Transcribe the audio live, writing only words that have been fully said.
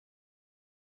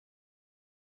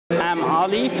I'm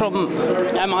Ali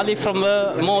from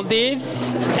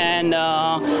Maldives, and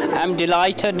I'm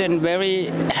delighted and very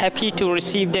happy to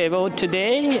receive the award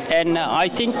today. And I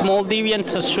think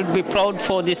Maldivians should be proud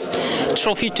for this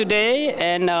trophy today.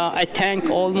 And I thank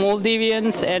all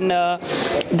Maldivians and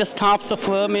the staffs of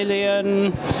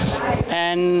Vermilion.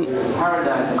 And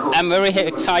I'm very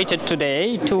excited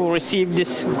today to receive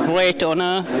this great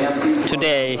honor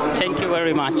today. Thank you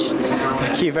very much.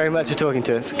 Thank you very much for talking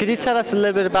to us. Could you tell us a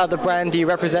little bit about the brand you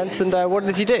represent and what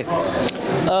does you do?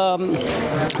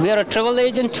 We are a travel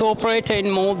agent tour operator in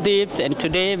Maldives, and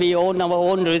today we own our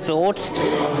own resorts,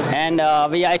 and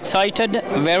we are excited,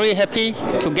 very happy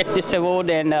to get this award,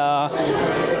 and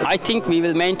I think we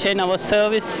will maintain our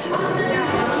service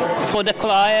for the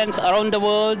clients around the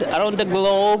world, around the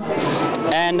globe.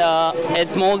 And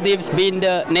as Maldives being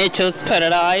the nature's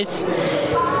paradise,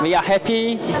 we are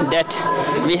happy that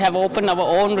we have opened our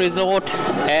own resort,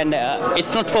 and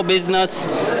it's not for business,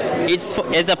 it's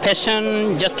as a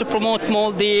passion, just to promote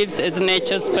Maldives as a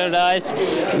nature's paradise.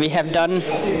 We have done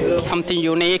something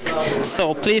unique,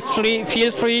 so please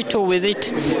feel free to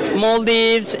visit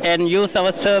Maldives and use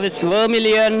our service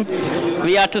Vermilion.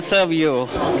 We are to serve you.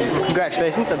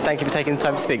 Congratulations, and thank you for taking the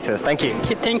time to speak to us. Thank you.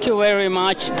 Thank you very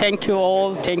much. Thank you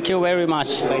all. Thank you very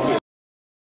much. Thank you.